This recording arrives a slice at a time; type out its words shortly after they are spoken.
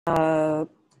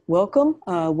Welcome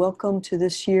to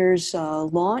this year's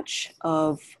launch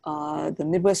of the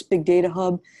Midwest Big Data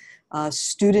Hub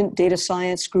Student Data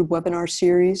Science Group Webinar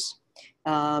Series.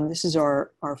 This is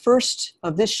our first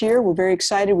of this year. We're very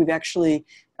excited. We've actually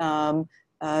got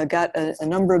a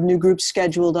number of new groups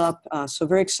scheduled up, so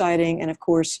very exciting. And of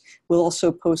course, we'll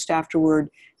also post afterward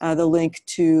the link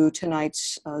to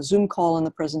tonight's Zoom call and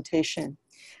the presentation.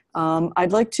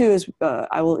 I'd like to,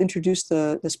 I will introduce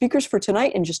the speakers for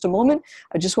tonight in just a moment.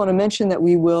 I just want to mention that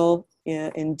we will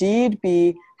indeed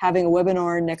be having a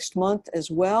webinar next month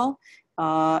as well.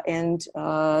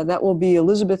 That will be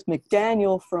Elizabeth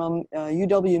McDaniel from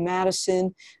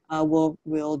UW-Madison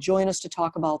will join us to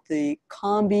talk about the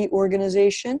COMBI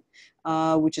organization,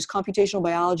 which is Computational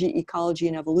Biology, Ecology,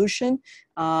 and Evolution,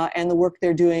 and the work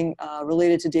they're doing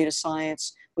related to data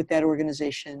science with that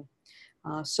organization.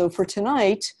 So for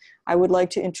tonight, I would like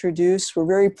to introduce, we're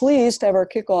very pleased to have our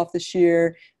kickoff this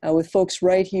year with folks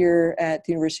right here at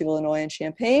the University of Illinois in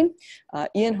Champaign,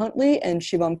 Ian Huntley and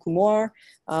Shivam Kumar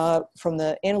from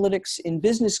the Analytics in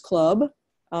Business Club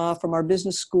from our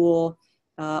business school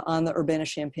on the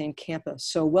Urbana-Champaign campus.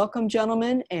 So welcome,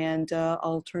 gentlemen, and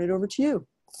I'll turn it over to you.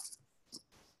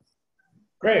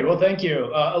 Great, well, thank you.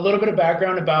 A little bit of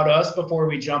background about us before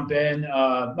we jump in.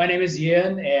 My name is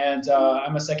Ian, and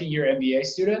I'm a second-year MBA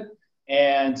student,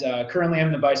 and currently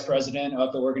I'm the vice president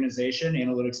of the organization,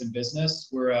 Analytics in Business.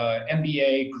 We're a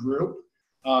MBA group.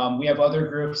 We have other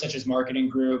groups such as marketing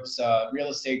groups, real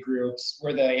estate groups.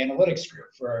 We're the analytics group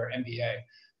for our MBA.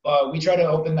 But we try to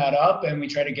open that up, and we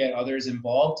try to get others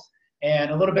involved.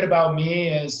 And a little bit about me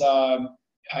is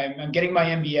I'm getting my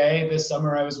MBA this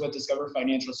summer. I was with Discover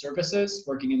Financial Services,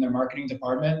 working in their marketing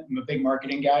department. I'm a big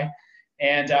marketing guy.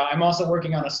 And I'm also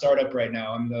working on a startup right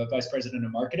now. I'm the vice president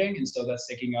of marketing, and so that's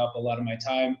taking up a lot of my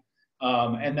time.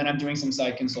 And then I'm doing some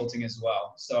side consulting as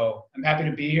well. So I'm happy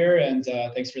to be here, and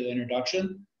thanks for the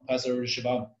introduction. I'll pass it over to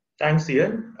Shivam. Thanks,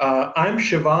 Ian. I'm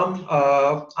Shivam.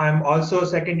 I'm also a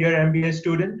second-year MBA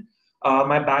student.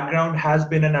 My background has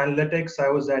been in analytics. I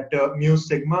was at Mu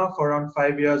Sigma for around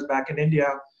 5 years back in India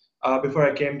before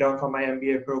I came down for my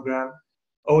MBA program.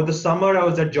 Over the summer, I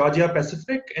was at Georgia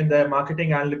Pacific in the marketing,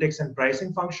 analytics, and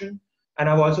pricing function. And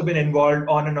I've also been involved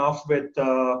on and off with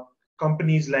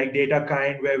companies like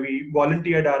DataKind, where we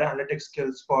volunteered our analytics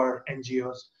skills for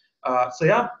NGOs. So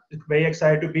yeah, very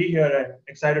excited to be here and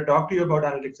excited to talk to you about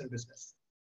analytics and business.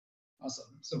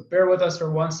 Awesome. So bear with us for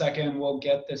 1 second. We'll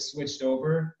get this switched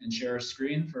over and share our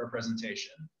screen for our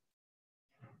presentation.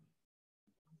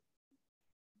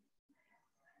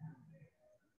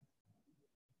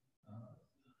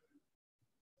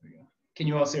 There we go. Can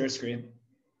you all see our screen?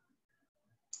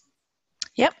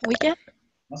 Yep, we can.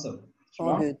 Awesome.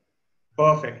 All good.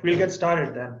 Perfect. We'll get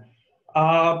started then.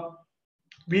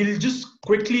 We'll just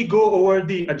quickly go over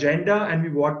the agenda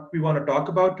and what we want to talk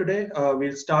about today.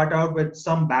 We'll start out with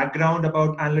some background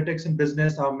about analytics and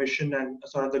business, our mission, and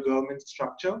sort of the government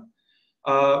structure.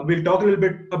 We'll talk a little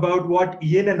bit about what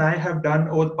Ian and I have done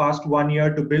over the past 1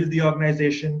 year to build the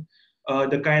organization,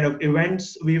 the kind of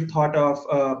events we've thought of,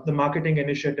 the marketing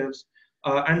initiatives,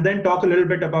 and then talk a little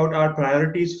bit about our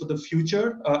priorities for the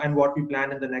future and what we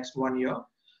plan in the next 1 year.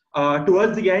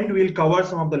 Towards the end, we'll cover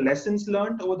some of the lessons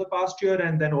learned over the past year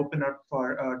and then open up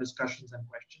for discussions and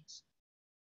questions.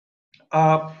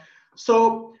 I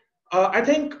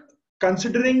think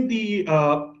considering the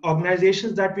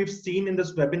organizations that we've seen in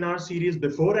this webinar series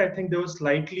before, I think there was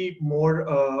slightly more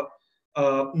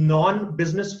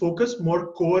non-business focused,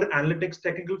 more core analytics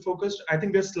technical focused. I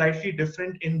think we're slightly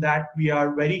different in that we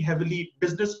are very heavily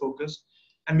business focused.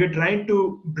 And we're trying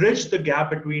to bridge the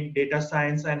gap between data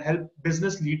science and help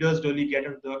business leaders really get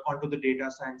onto the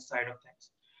data science side of things.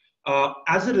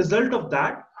 As a result of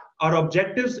that, our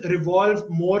objectives revolve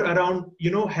more around,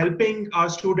 helping our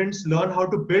students learn how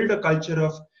to build a culture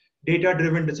of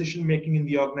data-driven decision-making in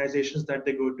the organizations that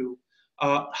they go to,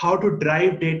 how to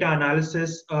drive data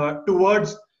analysis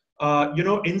towards,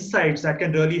 insights that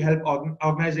can really help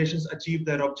organizations achieve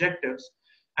their objectives.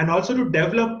 And also to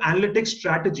develop analytics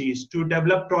strategies, to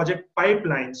develop project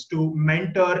pipelines, to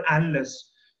mentor analysts,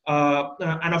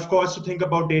 and of course, to think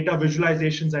about data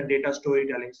visualizations and data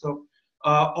storytelling. So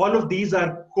all of these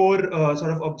are core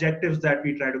sort of objectives that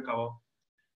we try to cover.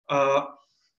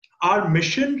 Our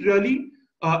mission really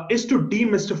is to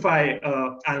demystify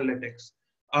analytics.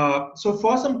 So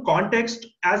for some context,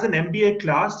 as an MBA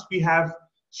class, we have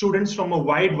students from a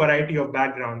wide variety of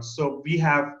backgrounds. So we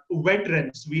have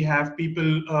veterans, we have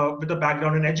people with a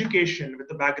background in education,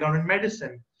 with a background in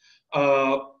medicine,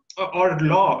 or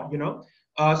law,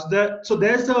 So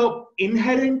there's a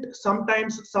inherent,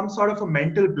 sometimes some sort of a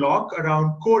mental block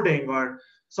around coding or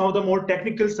some of the more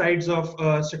technical sides of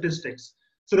statistics.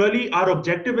 So really our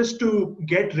objective is to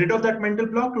get rid of that mental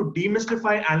block, to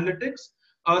demystify analytics,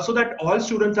 so that all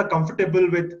students are comfortable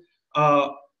with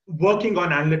working on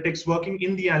analytics, working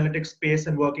in the analytics space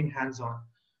and working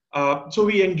hands-on. So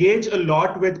we engage a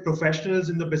lot with professionals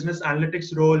in the business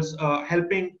analytics roles,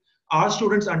 helping our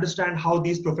students understand how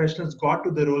these professionals got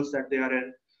to the roles that they are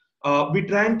in. We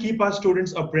try and keep our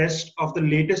students abreast of the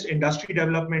latest industry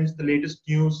developments, the latest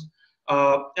news,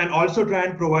 and also try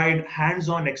and provide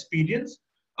hands-on experience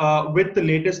with the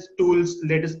latest tools,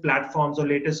 latest platforms, or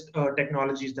latest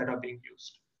technologies that are being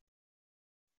used.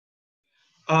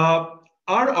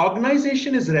 Our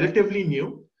organization is relatively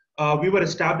new. We were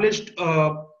established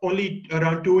only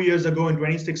around 2 years ago in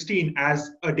 2016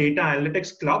 as a data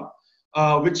analytics club,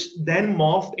 which then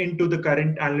morphed into the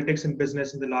current analytics in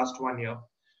business in the last 1 year.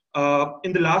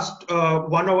 In the last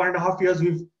 1.5 years,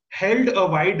 we've held a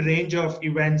wide range of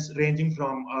events ranging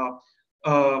from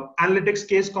analytics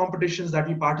case competitions that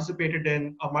we participated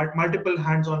in, multiple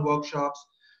hands-on workshops,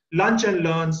 lunch and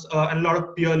learns, and a lot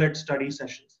of peer-led study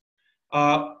sessions.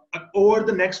 Over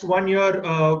the next 1 year,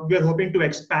 we are hoping to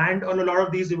expand on a lot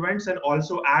of these events and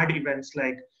also add events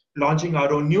like launching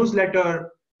our own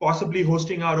newsletter, possibly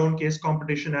hosting our own case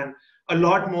competition, and a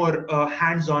lot more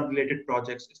hands-on related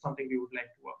projects is something we would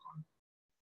like to work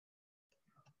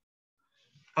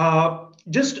on.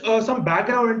 Just some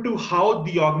background into how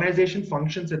the organization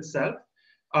functions itself.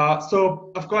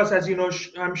 So, of course, as you know,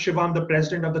 I'm Shivam, the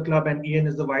president of the club, and Ian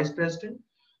is the vice president.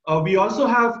 We also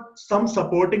have some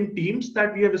supporting teams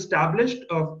that we have established,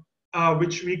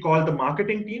 which we call the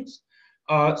marketing teams.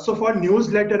 So for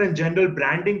newsletter and general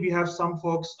branding, we have some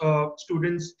folks,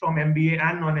 students from MBA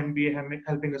and non-MBA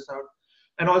helping us out.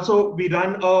 And also we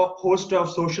run a host of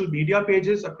social media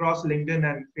pages across LinkedIn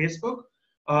and Facebook,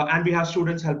 and we have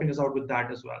students helping us out with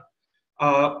that as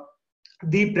well.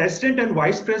 The president and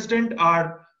vice president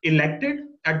are elected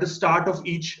at the start of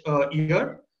each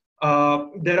year.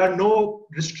 There are no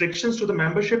restrictions to the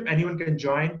membership. Anyone can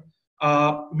join.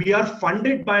 We are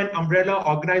funded by an umbrella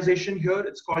organization here.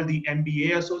 It's called the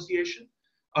MBA Association.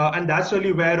 And that's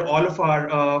really where all of our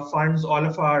funds, all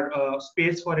of our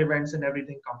space for events and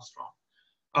everything comes from.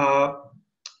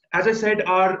 As I said,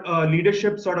 our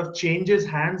leadership sort of changes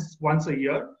hands once a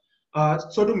year.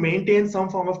 So to maintain some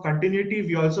form of continuity,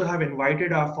 we also have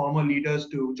invited our former leaders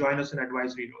to join us in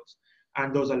advisory roles.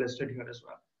 And those are listed here as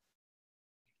well.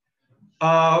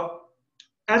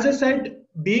 As I said,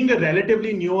 being a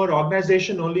relatively newer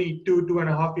organization, only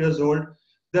 2.5 years old,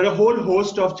 there are a whole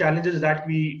host of challenges that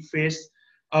we face,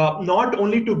 not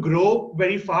only to grow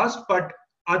very fast, but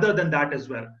other than that as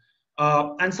well.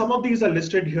 And some of these are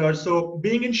listed here. So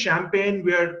being in Champaign,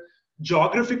 we're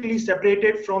geographically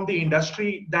separated from the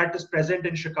industry that is present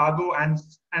in Chicago and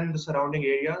the surrounding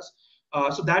areas.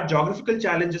 So that geographical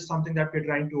challenge is something that we're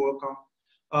trying to overcome.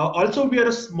 Also, we are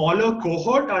a smaller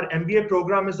cohort. Our MBA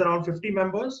program is around 50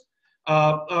 members,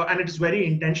 and it is very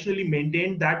intentionally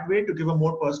maintained that way to give a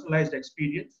more personalized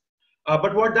experience.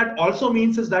 But what that also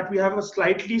means is that we have a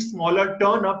slightly smaller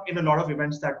turn up in a lot of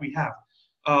events that we have.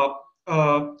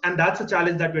 And that's a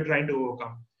challenge that we're trying to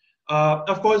overcome.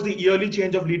 Of course, the yearly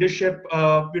change of leadership,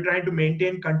 we're trying to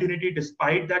maintain continuity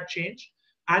despite that change.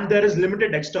 And there is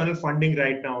limited external funding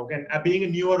right now. Again, being a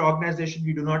newer organization,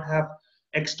 we do not have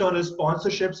external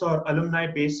sponsorships or alumni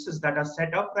bases that are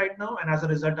set up right now, and as a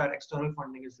result, our external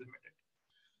funding is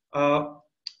limited.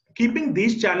 Keeping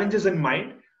these challenges in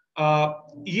mind,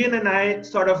 Ian and I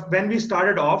sort of, when we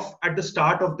started off at the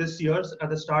start of this year,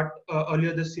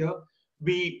 earlier this year,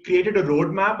 we created a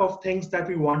roadmap of things that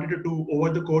we wanted to do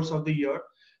over the course of the year,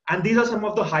 and these are some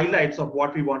of the highlights of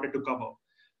what we wanted to cover.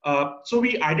 So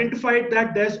we identified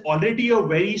that there's already a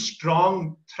very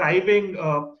strong, thriving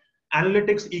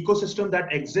analytics ecosystem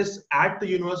that exists at the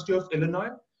University of Illinois.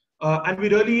 And we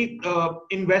really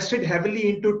invested heavily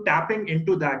into tapping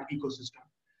into that ecosystem.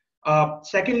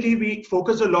 Secondly, we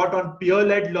focus a lot on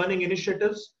peer-led learning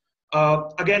initiatives.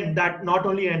 Again, that not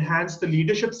only enhance the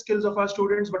leadership skills of our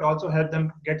students, but also help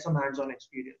them get some hands-on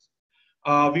experience.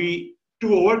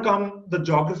 To overcome the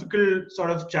geographical sort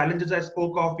of challenges I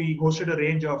spoke of, we hosted a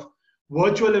range of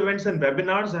virtual events and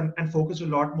webinars and focused a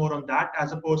lot more on that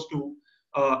as opposed to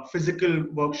physical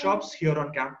workshops here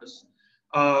on campus.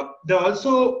 There are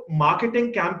also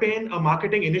marketing campaign, a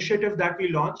marketing initiative that we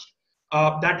launched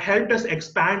that helped us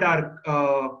expand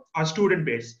our student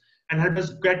base and help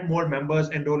us get more members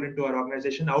enrolled into our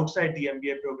organization outside the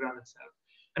MBA program itself.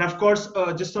 And of course,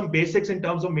 just some basics in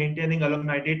terms of maintaining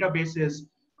alumni databases,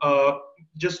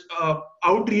 just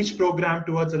outreach program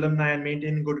towards alumni and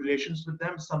maintaining good relations with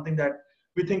them is something that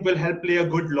we think will help play a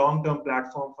good long-term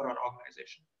platform for our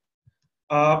organization.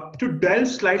 To delve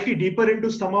slightly deeper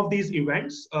into some of these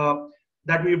events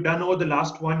that we've done over the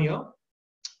last 1 year,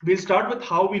 we'll start with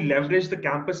how we leverage the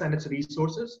campus and its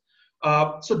resources.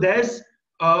 So there's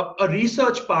a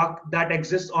research park that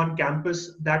exists on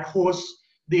campus that hosts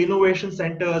the innovation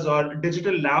centers or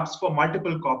digital labs for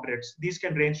multiple corporates. These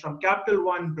can range from Capital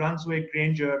One, Brunswick,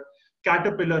 Ranger,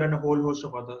 Caterpillar, and a whole host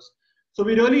of others. So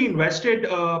we really invested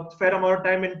a fair amount of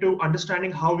time into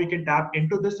understanding how we can tap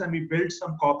into this, and we built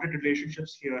some corporate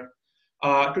relationships here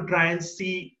to try and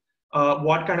see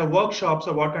what kind of workshops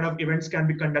or what kind of events can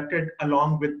be conducted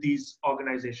along with these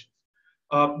organizations.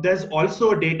 There's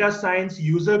also a data science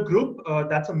user group.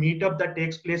 That's a meetup that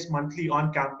takes place monthly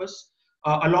on campus,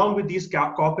 along with these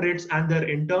corporates and their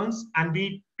interns. And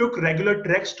we took regular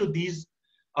treks to these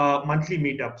monthly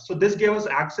meetups. So this gave us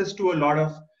access to a lot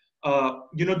of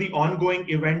the ongoing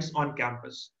events on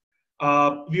campus.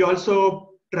 We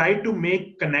also tried to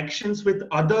make connections with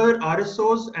other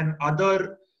RSOs and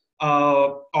other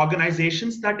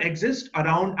organizations that exist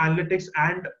around analytics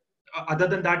and other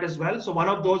than that as well. So one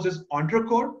of those is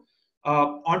Entrecore.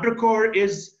 Entrecore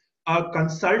is a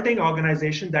consulting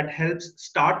organization that helps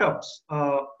startups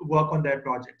work on their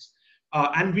projects.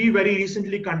 And we very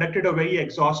recently conducted a very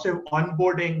exhaustive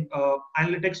onboarding,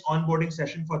 analytics onboarding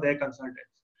session for their consultants.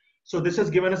 So this has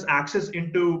given us access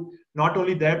into not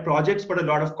only their projects, but a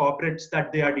lot of corporates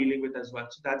that they are dealing with as well.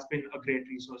 So that's been a great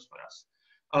resource for us.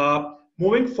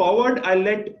 Moving forward, I'll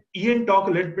let Ian talk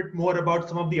a little bit more about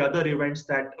some of the other events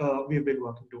that we've been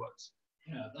working towards.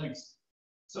 Yeah, thanks.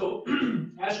 So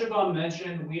as Shivam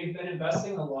mentioned, we've been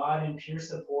investing a lot in peer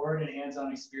support and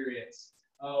hands-on experience.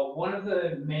 One of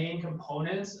the main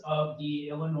components of the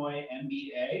Illinois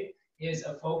MBA is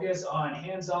a focus on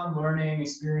hands-on learning,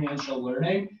 experiential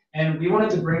learning, and we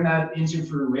wanted to bring that into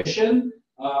fruition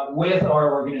with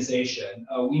our organization.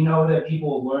 We know that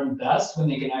people learn best when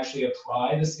they can actually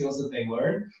apply the skills that they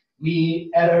learn.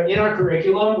 In our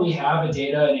curriculum, we have a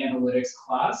data and analytics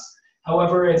class.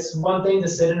 However, it's one thing to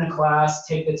sit in a class,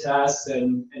 take the tests,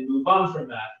 and move on from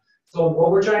that. So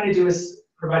what we're trying to do is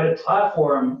provide a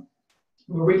platform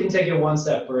where we can take it one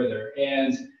step further.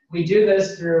 And we do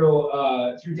this through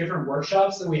different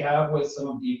workshops that we have with some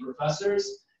of the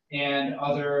professors and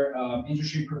other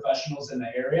industry professionals in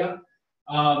the area.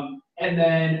 And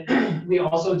then we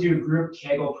also do group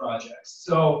Kaggle projects.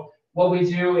 So what we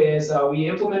do is we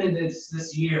implemented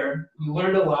this year. We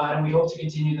learned a lot, and we hope to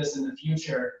continue this in the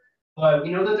future. But we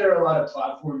know that there are a lot of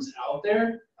platforms out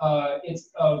there. It's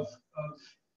of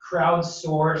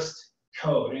crowdsourced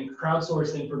code and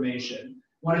crowdsourced information.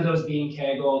 One of those being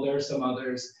Kaggle. There are some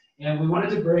others. And we wanted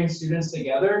to bring students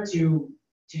together to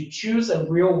choose a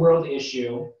real-world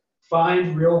issue,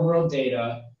 find real-world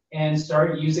data, and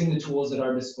start using the tools at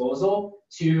our disposal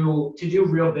to do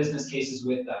real business cases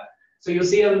with that. So you'll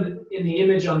see in the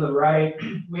image on the right,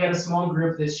 we had a small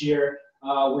group this year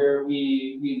where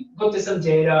we looked at some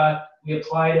data, we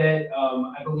applied it.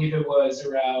 I believe it was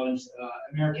around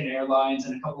American Airlines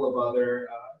and a couple of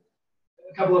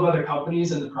other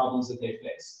companies and the problems that they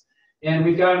faced. And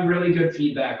we've gotten really good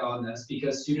feedback on this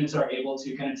because students are able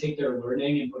to kind of take their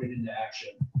learning and put it into action.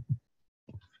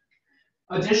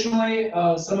 Additionally,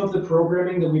 some of the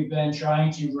programming that we've been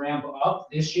trying to ramp up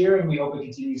this year, and we hope it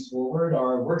continues forward,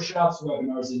 are workshops,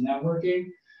 webinars, and networking.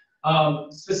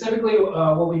 Specifically,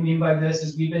 what we mean by this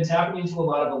is we've been tapping into a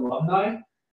lot of alumni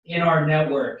in our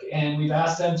network, and we've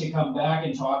asked them to come back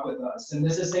and talk with us. And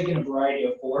this has taken a variety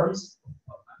of forms.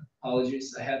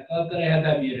 Apologies, I thought that I had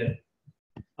that muted.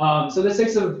 So this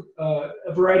takes a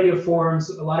variety of forms.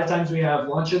 A lot of times we have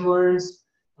lunch and learns,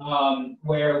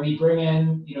 where we bring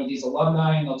in, these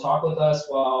alumni and they'll talk with us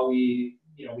while we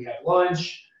have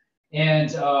lunch. And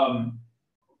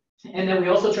then we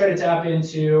also try to tap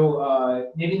into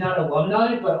maybe not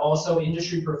alumni, but also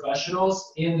industry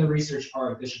professionals in the research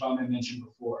park that Shivam had mentioned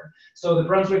before. So the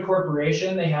Brunswick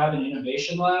Corporation, they have an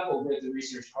innovation lab over at the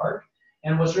research park.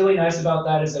 And what's really nice about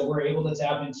that is that we're able to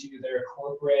tap into their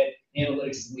corporate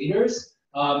analytics leaders.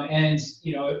 And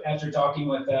after talking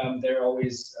with them, they're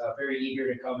always very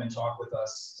eager to come and talk with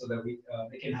us so that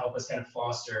they can help us kind of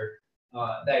foster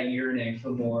that yearning for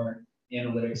more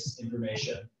analytics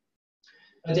information.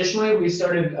 Additionally, we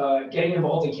started getting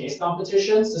involved in case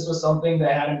competitions. This was something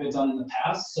that hadn't been done in the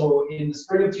past. So in the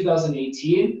spring of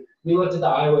 2018, we looked at the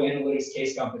Iowa Analytics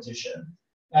Case Competition.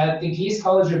 At the Geese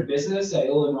College of Business at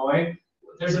Illinois,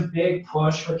 there's a big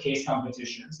push for case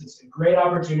competitions. It's a great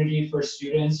opportunity for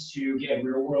students to get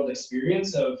real-world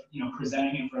experience of,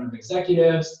 presenting in front of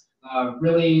executives,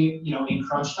 really, in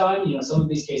crunch time. Some of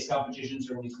these case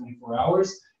competitions are only 24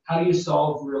 hours. How do you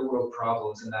solve real-world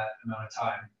problems in that amount of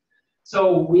time?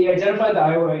 So we identified the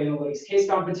Iowa Analytics case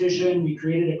competition. We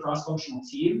created a cross-functional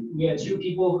team. We had 2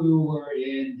 people who were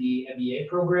in the MBA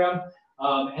program,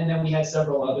 and then we had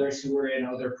several others who were in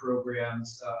other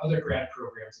programs, other grad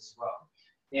programs as well.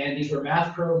 And these were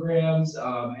math programs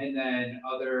and then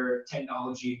other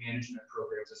technology management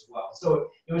programs as well. So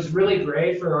it was really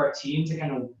great for our team to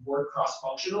kind of work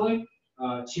cross-functionally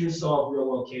to solve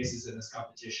real-world cases in this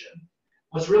competition.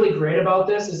 What's really great about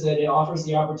this is that it offers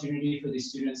the opportunity for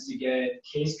these students to get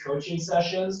case coaching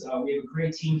sessions. We have a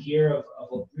great team here of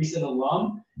a recent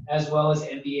alum, as well as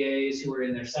MBAs who are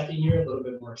in their second year, a little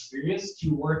bit more experience, to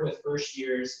work with first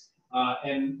years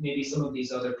and maybe some of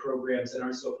these other programs that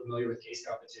aren't so familiar with case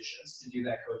competitions to do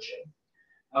that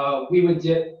coaching. We would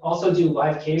also do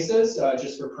live cases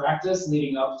just for practice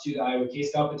leading up to the Iowa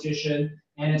case competition,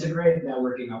 and it's a great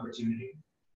networking opportunity.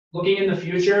 Looking in the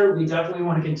future, we definitely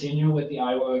want to continue with the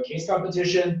Iowa case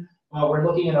competition. We're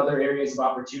looking at other areas of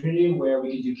opportunity where we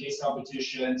can do case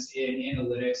competitions in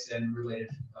analytics and related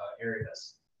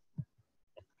areas.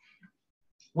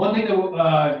 One thing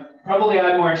that probably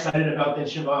I'm more excited about than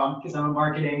Shivam, because I'm a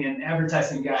marketing and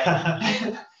advertising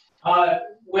guy.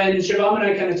 When Shivam and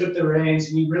I kind of took the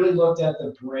reins, we really looked at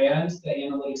the brand that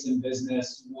analytics in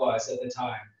business was at the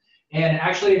time. And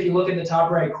actually, if you look in the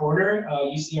top right corner,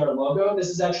 you see our logo. This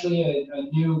is actually a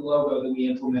new logo that we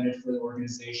implemented for the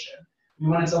organization. We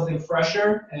wanted something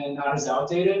fresher and not as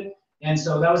outdated. And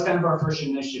so that was kind of our first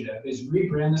initiative, is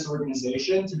rebrand this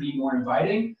organization to be more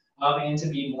inviting and to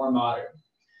be more modern.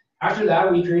 After that,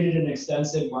 we created an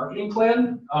extensive marketing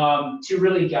plan to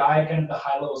really guide kind of the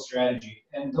high-level strategy.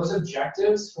 And those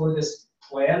objectives for this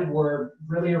plan were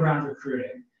really around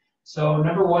recruiting. So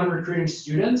number one, recruiting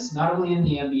students, not only in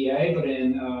the MBA, but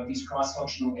in these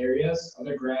cross-functional areas,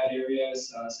 other grad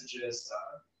areas, such as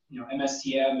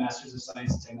MSTM, Masters of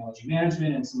Science and Technology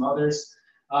Management, and some others.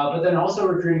 But then also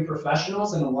recruiting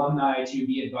professionals and alumni to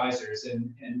be advisors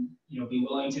and be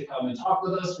willing to come and talk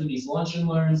with us for these lunch and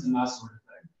learns and that sort of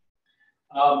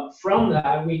thing. From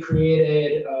that, we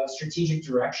created strategic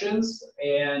directions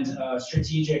and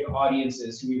strategic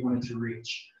audiences who we wanted to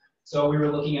reach. So we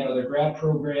were looking at other grad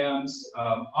programs,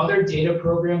 other data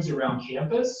programs around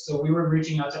campus. So we were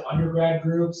reaching out to undergrad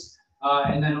groups,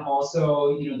 and then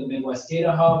also, the Midwest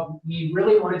Data Hub. We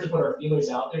really wanted to put our feelers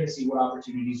out there to see what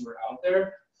opportunities were out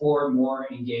there for more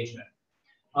engagement.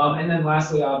 And then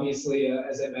lastly, obviously,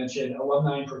 as I mentioned,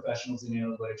 alumni and professionals in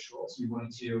analytics roles. We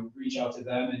wanted to reach out to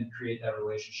them and create that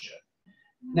relationship.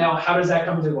 Now, how does that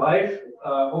come to life?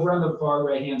 Over on the far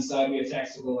right-hand side, we have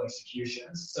tactical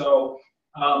executions. So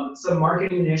some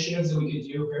marketing initiatives that we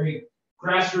could do, very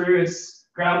grassroots,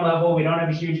 ground level. We don't have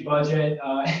a huge budget.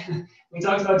 We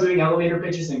talked about doing elevator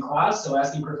pitches in class, so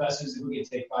asking professors if we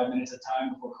could take 5 minutes of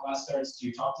time before class starts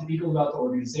to talk to people about the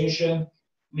organization.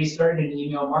 We started an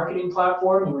email marketing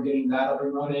platform, and we're getting that up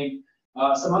and running.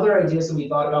 Some other ideas that we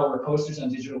thought about were posters on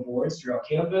digital boards throughout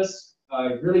campus,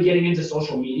 really getting into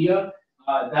social media.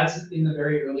 That's in the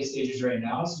very early stages right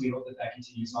now, so we hope that that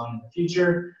continues on in the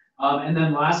future. And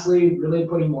then lastly, really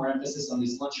putting more emphasis on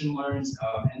these lunch and learns,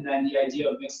 and then the idea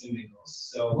of mix and mingles.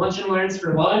 So lunch and learns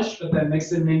for lunch, but then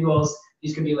mix and mingles,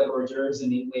 these could be like hors d'oeuvres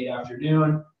in the late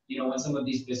afternoon, when some of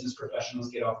these business professionals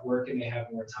get off work and they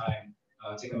have more time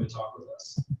to come and talk with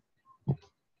us.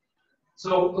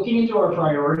 So looking into our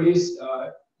priorities,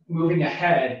 moving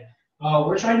ahead,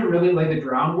 we're trying to really lay the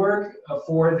groundwork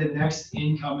for the next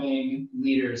incoming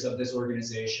leaders of this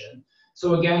organization.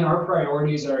 So again, our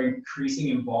priorities are increasing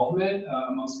involvement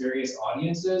amongst various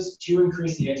audiences to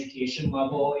increase the education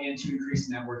level and to increase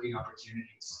networking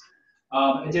opportunities.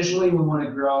 Additionally, we want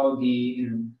to grow the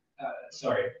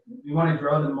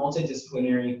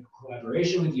multidisciplinary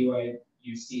collaboration with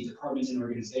UC departments and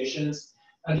organizations.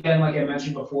 Again, like I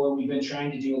mentioned before, we've been trying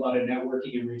to do a lot of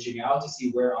networking and reaching out to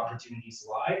see where opportunities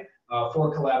lie for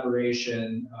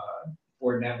collaboration,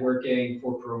 for networking,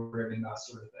 for programming, that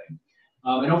sort of thing.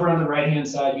 And over on the right-hand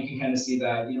side, you can kind of see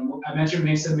that, I mentioned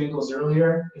mix and mingles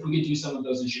earlier. If we could do some of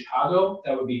those in Chicago,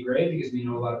 that would be great because we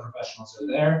know a lot of professionals are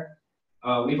there.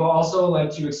 We've also like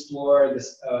to explore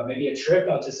this, maybe a trip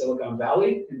out to Silicon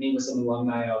Valley and meet with some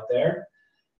alumni out there.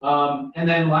 And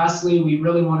then lastly, we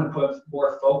really want to put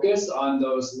more focus on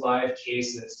those live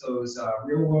cases, those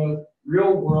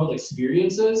real world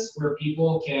experiences where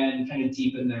people can kind of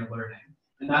deepen their learning.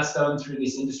 And that's done through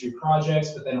these industry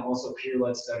projects, but then also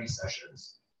peer-led study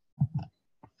sessions.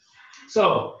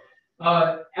 So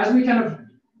as we kind of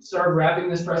start wrapping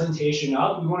this presentation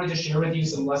up, we wanted to share with you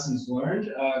some lessons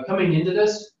learned. Coming into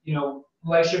this,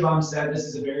 like Shivam said, this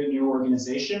is a very new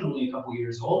organization, only a couple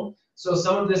years old. So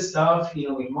some of this stuff,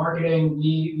 like marketing,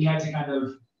 we had to kind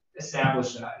of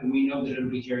establish that, and we know that it'll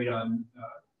be carried on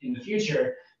in the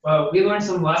future. But we learned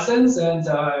some lessons, and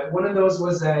one of those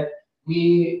was that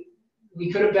we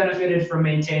could have benefited from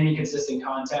maintaining consistent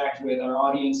contact with our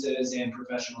audiences and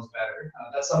professionals better.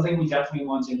 That's something we definitely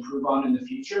want to improve on in the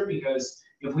future, because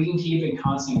if we can keep in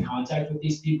constant contact with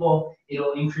these people,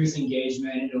 it'll increase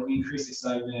engagement, it'll increase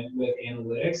excitement with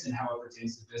analytics and how it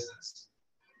pertains to business.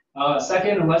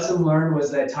 Second, a lesson learned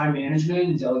was that time management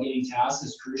and delegating tasks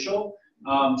is crucial.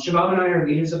 Shivam and I are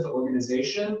leaders of the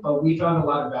organization, but we found a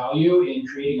lot of value in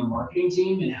creating a marketing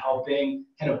team and helping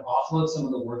kind of offload some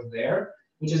of the work there,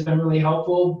 which has been really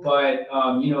helpful. But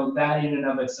that in and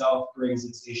of itself brings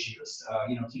its issues.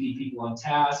 Keeping people on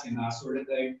task and that sort of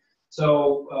thing.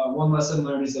 So one lesson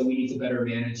learned is that we need to better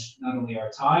manage not only our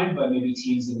time, but maybe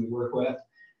teams that we work with.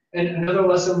 And another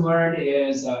lesson learned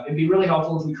is it'd be really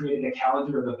helpful if we created a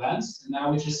calendar of events, and that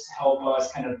would just help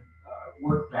us kind of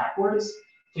work backwards,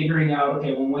 figuring out,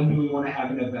 okay, well, when do we want to have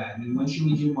an event, and when should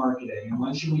we do marketing, and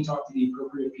when should we talk to the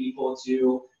appropriate people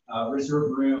to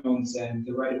reserve rooms and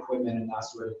the right equipment and that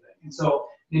sort of thing. And so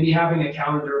maybe having a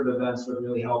calendar of events would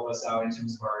really help us out in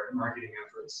terms of our marketing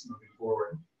efforts moving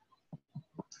forward.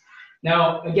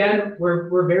 Now, again,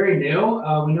 we're very new.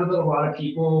 We know that a lot of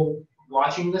people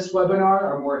watching this webinar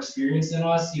are more experienced than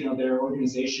us. Their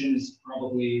organization is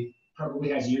probably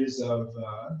has years of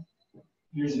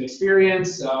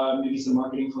experience, maybe some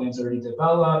marketing plans already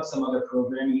developed, some other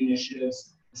programming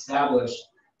initiatives established.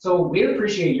 So we'd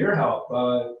appreciate your help.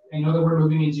 I know that we're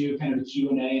moving into kind of a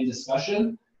Q&A and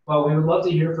discussion, but we would love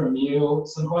to hear from you.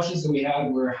 Some questions that we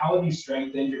had were, how have you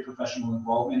strengthened your professional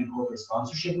involvement and corporate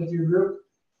sponsorship with your group?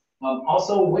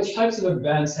 Also, which types of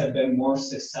events have been more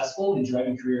successful in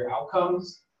driving career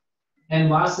outcomes? And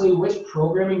lastly, which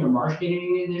programming or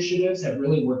marketing initiatives have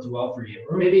really worked well for you,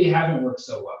 or maybe haven't worked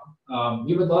so well?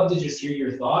 We would love to just hear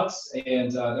your thoughts,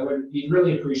 and we'd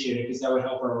really appreciate it, because that would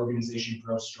help our organization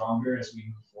grow stronger as we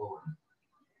move forward.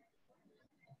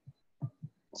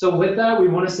 So with that, we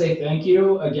want to say thank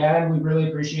you. Again, we really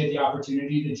appreciate the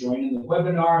opportunity to join in the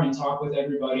webinar and talk with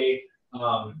everybody.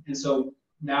 And so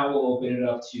now we'll open it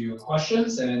up to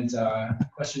questions and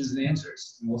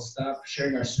answers. And we'll stop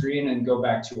sharing our screen and go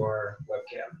back to our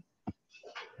webcam.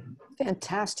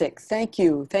 Fantastic. Thank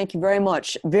you. Thank you very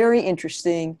much. Very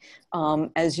interesting.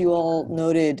 As you all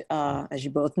noted, as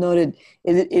you both noted,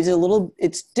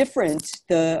 it's different.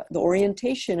 The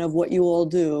orientation of what you all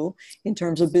do in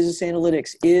terms of business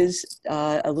analytics is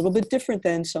a little bit different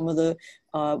than some of the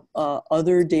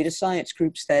other data science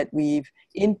groups that we've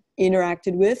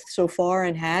interacted with so far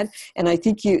and had. And I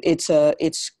think it's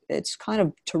kind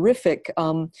of terrific.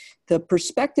 The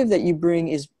perspective that you bring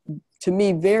is, to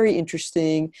me, very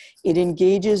interesting. It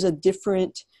engages a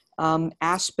different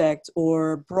aspect,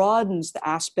 or broadens the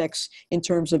aspects in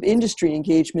terms of industry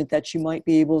engagement that you might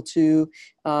be able to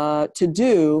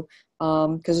do,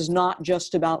 because it's not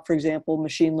just about, for example,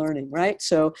 machine learning, right?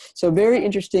 So very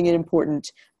interesting and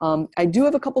important. I do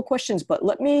have a couple questions, but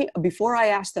before I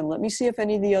ask them, let me see if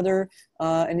any of the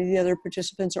other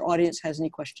participants or audience has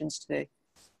any questions today.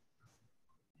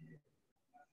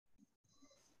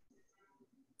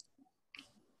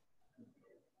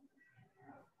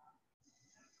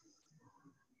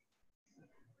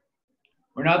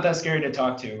 We're not that scary to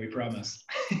talk to, we promise.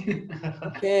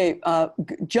 Okay,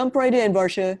 jump right in,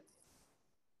 Varsha.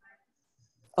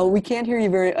 Oh, we can't hear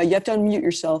you you have to unmute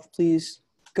yourself, please.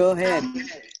 Go ahead.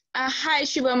 Hi,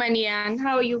 Shivam and Ian.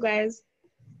 How are you guys?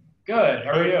 Good,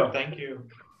 how are you? Thank you.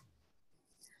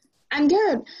 I'm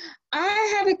good.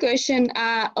 I have a question.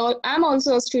 I'm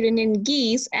also a student in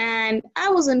GEES, and I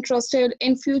was interested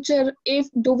in future,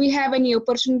 do we have any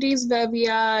opportunities where we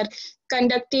are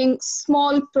conducting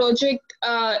small project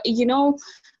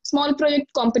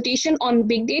competition on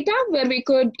big data, where we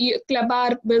could club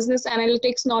our business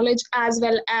analytics knowledge as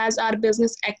well as our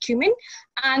business acumen.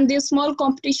 And this small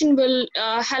competition will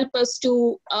help us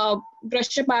to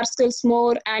brush up our skills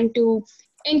more and to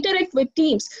interact with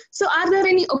teams. So are there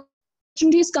any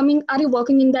opportunities coming? Are you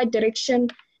working in that direction?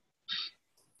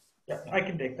 Yeah, I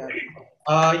can take that.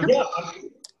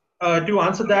 To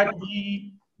answer that,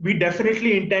 we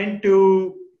definitely intend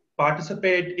to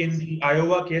participate in the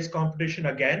Iowa case competition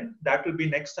again. That will be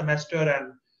next semester,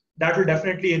 and that will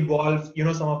definitely involve,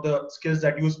 some of the skills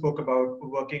that you spoke about,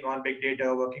 working on big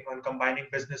data, working on combining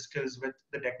business skills with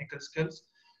the technical skills.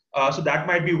 So that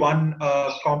might be one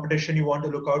competition you want to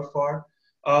look out for.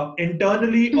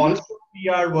 Internally, also, we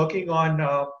are working on,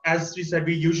 as we said,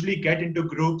 we usually get into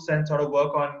groups and sort of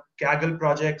work on Kaggle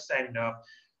projects and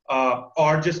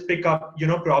or just pick up,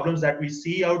 problems that we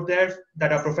see out there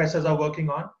that our professors are working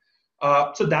on.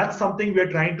 So that's something we're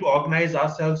trying to organize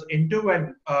ourselves into,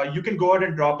 and you can go ahead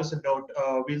and drop us a note.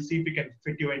 We'll see if we can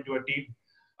fit you into a team.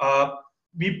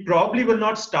 We probably will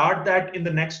not start that in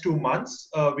the next 2 months.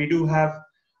 We do have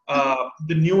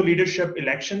the new leadership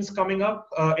elections coming up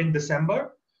in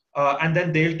December, and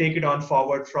then they'll take it on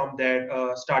forward from there,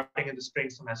 starting in the spring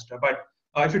semester. But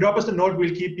if you drop us a note,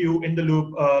 we'll keep you in the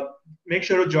loop. Make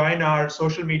sure to join our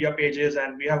social media pages,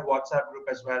 and we have WhatsApp group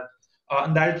as well.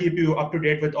 And that'll keep you up to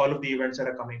date with all of the events that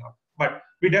are coming up. But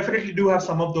we definitely do have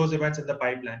some of those events in the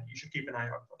pipeline. You should keep an eye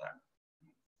out for that.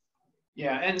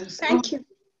 Yeah, and Thank you.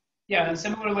 yeah, and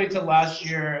similarly to last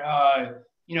year,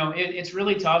 you know, it's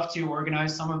really tough to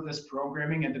organize some of this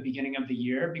programming at the beginning of the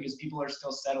year because people are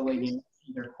still settling in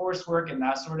their coursework and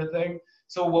that sort of thing.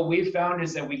 So what we've found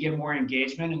is that we get more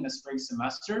engagement in the spring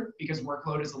semester because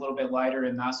workload is a little bit lighter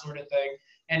and that sort of thing.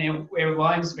 And it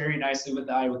aligns very nicely with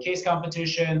the Iowa case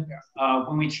competition.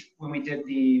 When we did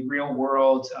the real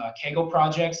world Kaggle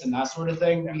projects and that sort of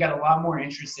thing, we got a lot more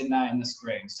interest in that in the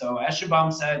spring. So as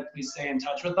Shivam said, please stay in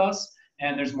touch with us,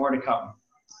 and there's more to come.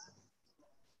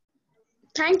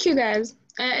 Thank you, guys.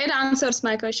 It answers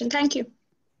my question. Thank you.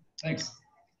 Thanks.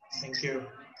 Thank you.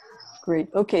 Great.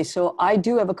 Okay, so I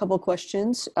do have a couple of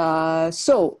questions. Let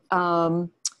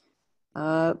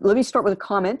me start with a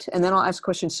comment and then I'll ask a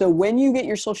question. So when you get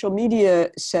your social media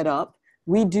set up,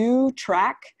 we do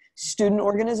track student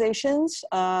organizations.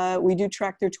 We do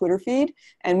track their Twitter feed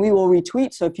and we will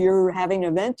retweet. So if you're having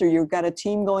an event or you've got a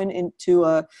team going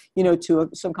into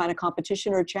some kind of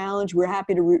competition or challenge, we're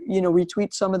happy to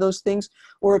retweet some of those things.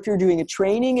 Or if you're doing a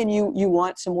training and you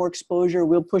want some more exposure,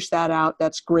 we'll push that out.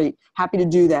 That's great. Happy to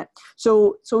do that.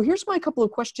 So here's my couple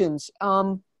of questions.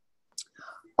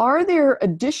 Are there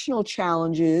additional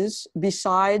challenges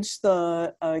besides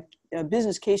the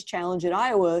business case challenge at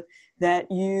Iowa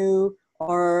that you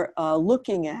are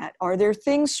looking at? Are there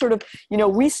things sort of,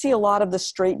 we see a lot of the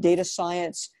straight data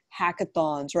science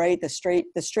hackathons, right? The straight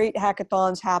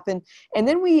hackathons happen. And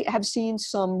then we have seen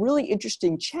some really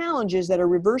interesting challenges that are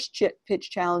reverse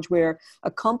pitch challenge where a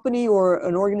company or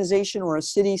an organization or a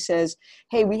city says,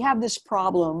 hey, we have this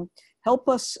problem. Help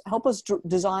us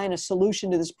design a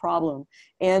solution to this problem.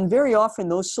 And very often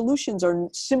those solutions are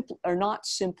not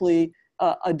simply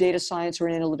a data science or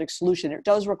an analytics solution. It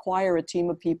does require a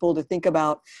team of people to think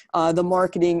about the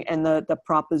marketing and the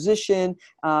proposition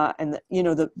and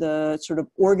the sort of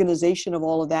organization of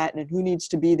all of that and who needs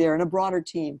to be there and a broader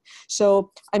team.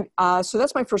 So so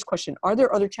that's my first question. Are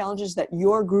there other challenges that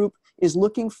your group is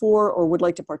looking for or would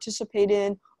like to participate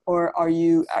in? Or are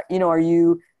you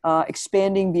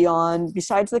expanding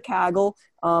besides the Kaggle?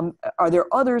 Are there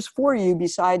others for you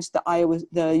besides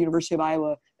the University of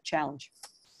Iowa challenge?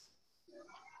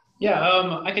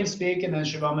 Yeah, I can speak, and then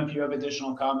Shivam, if you have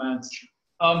additional comments.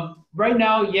 Right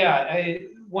now,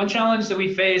 one challenge that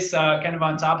we face kind of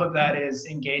on top of that is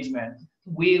engagement.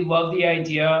 We love the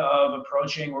idea of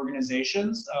approaching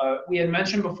organizations. We had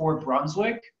mentioned before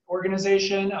Brunswick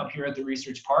organization up here at the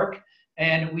Research Park.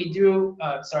 And we do,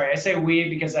 sorry, I say we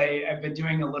because I've been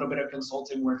doing a little bit of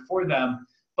consulting work for them,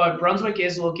 but Brunswick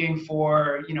is looking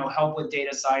for, help with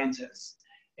data scientists.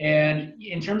 And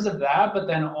in terms of that, but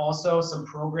then also some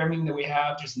programming that we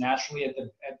have just naturally at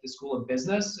the School of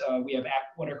Business, we have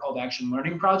what are called action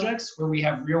learning projects where we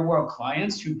have real world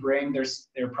clients who bring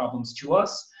their problems to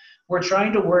us. We're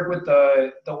trying to work with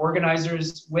the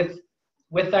organizers with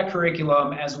that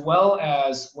curriculum, as well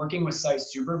as working with site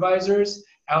supervisors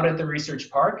out at the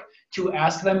Research Park to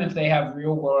ask them if they have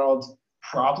real world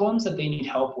problems that they need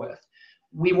help with.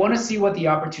 We want to see what the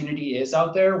opportunity is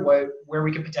out there, where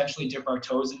we could potentially dip our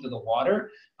toes into the water.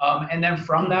 And then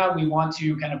from that, we want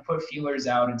to kind of put feelers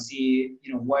out and see,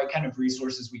 what kind of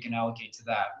resources we can allocate to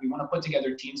that. We want to put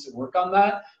together teams to work on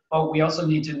that, but we also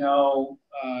need to know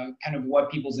kind of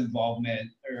what people's involvement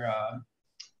or,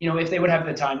 if they would have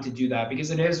the time to do that, because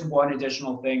it is one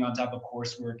additional thing on top of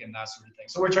coursework and that sort of thing.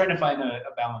 So we're trying to find a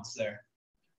balance there.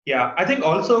 Yeah, I think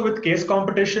also with case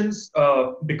competitions,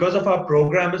 because of our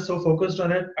program is so focused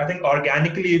on it, I think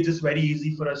organically it's just very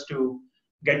easy for us to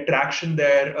get traction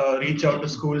there, reach out to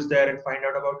schools there and find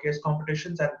out about case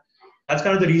competitions. And that's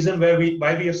kind of the reason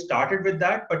why we have started with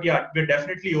that. But yeah, we're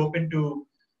definitely open to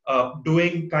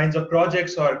doing kinds of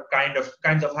projects or kinds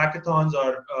of hackathons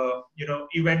or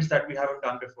events that we haven't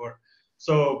done before.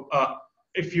 So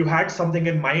if you had something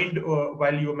in mind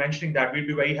while you were mentioning that, we'd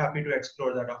be very happy to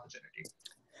explore that opportunity.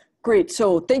 Great.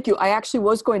 So thank you. I actually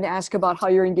was going to ask about how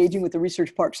you're engaging with the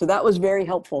Research Park. So that was very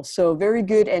helpful. So very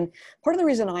good. And part of the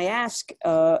reason I ask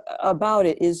about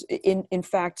it is, in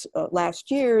fact, last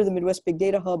year, the Midwest Big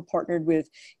Data Hub partnered with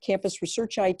Campus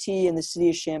Research IT and the City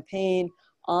of Champaign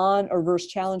on a reverse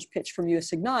challenge pitch from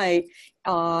US Ignite.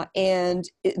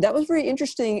 That was very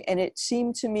interesting. And it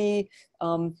seemed to me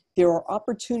there are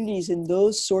opportunities in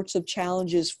those sorts of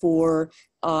challenges for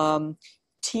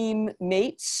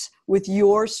teammates with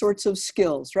your sorts of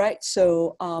skills, right?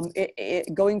 So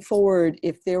going forward,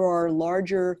 if there are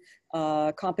larger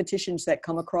competitions that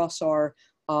come across our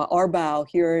bow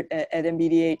here at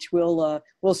MBDH,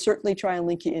 we'll certainly try and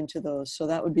link you into those. So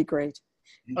that would be great.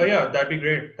 Oh yeah, that'd be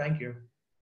great. Thank you.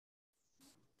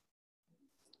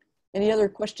 Any other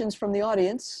questions from the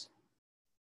audience?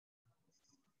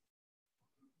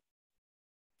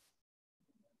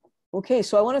 Okay,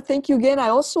 so I want to thank you again. I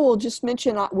also will just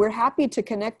mention we're happy to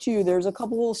connect you. There's a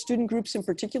couple of student groups in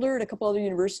particular at a couple other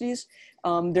universities.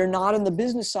 They're not in the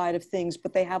business side of things,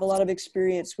 but they have a lot of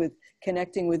experience with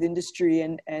connecting with industry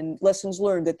and lessons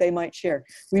learned that they might share.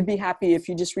 We'd be happy if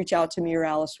you just reach out to me or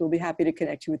Alice. We'll be happy to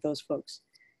connect you with those folks.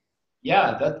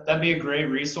 Yeah, that'd be a great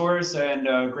resource and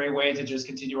a great way to just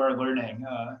continue our learning.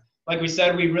 Like we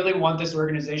said, we really want this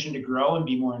organization to grow and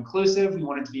be more inclusive. We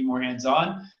want it to be more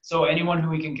hands-on. So anyone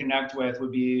who we can connect with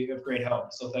would be of great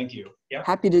help. So thank you. Yeah.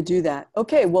 Happy to do that.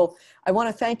 Okay, well, I want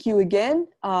to thank you again.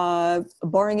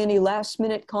 Barring any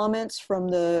last-minute comments from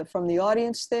the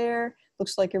audience there,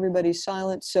 looks like everybody's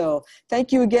silent. So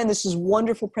thank you again. This is a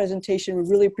wonderful presentation. We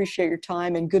really appreciate your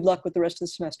time and good luck with the rest of the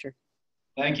semester.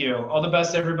 Thank you. All the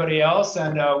best to everybody else.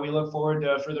 And we look forward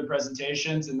to further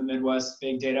presentations in the Midwest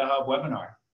Big Data Hub webinar.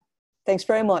 Thanks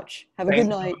very much. Have a good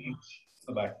night.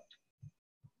 Bye-bye.